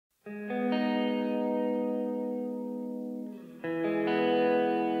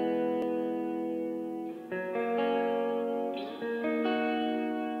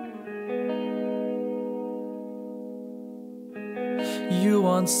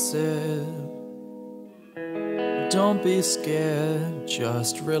one sip. Don't be scared,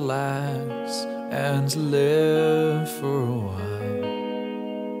 just relax and live for a while.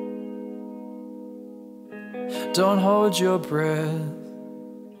 Don't hold your breath,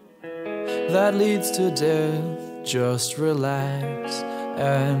 that leads to death. Just relax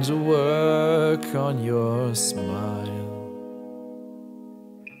and work on your smile.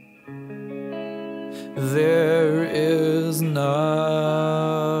 There is nothing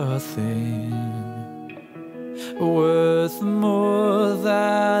worth more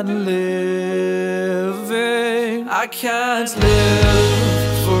than living. I can't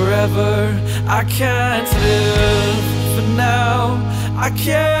live forever, I can't live for now. I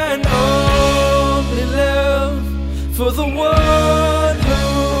can only live for the one who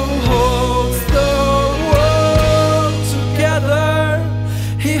holds the world together.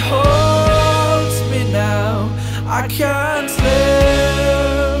 He holds me now. I can't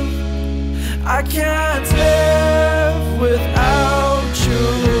live, I can't live without you.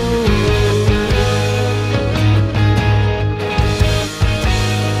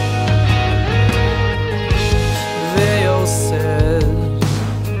 They all said,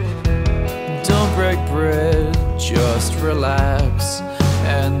 don't break bread, just relax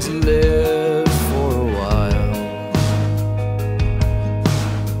and live for a while.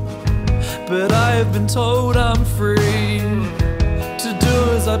 But I have been told I'm free to do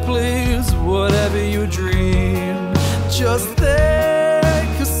as I please, whatever you dream. Just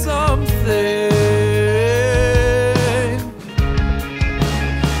think of something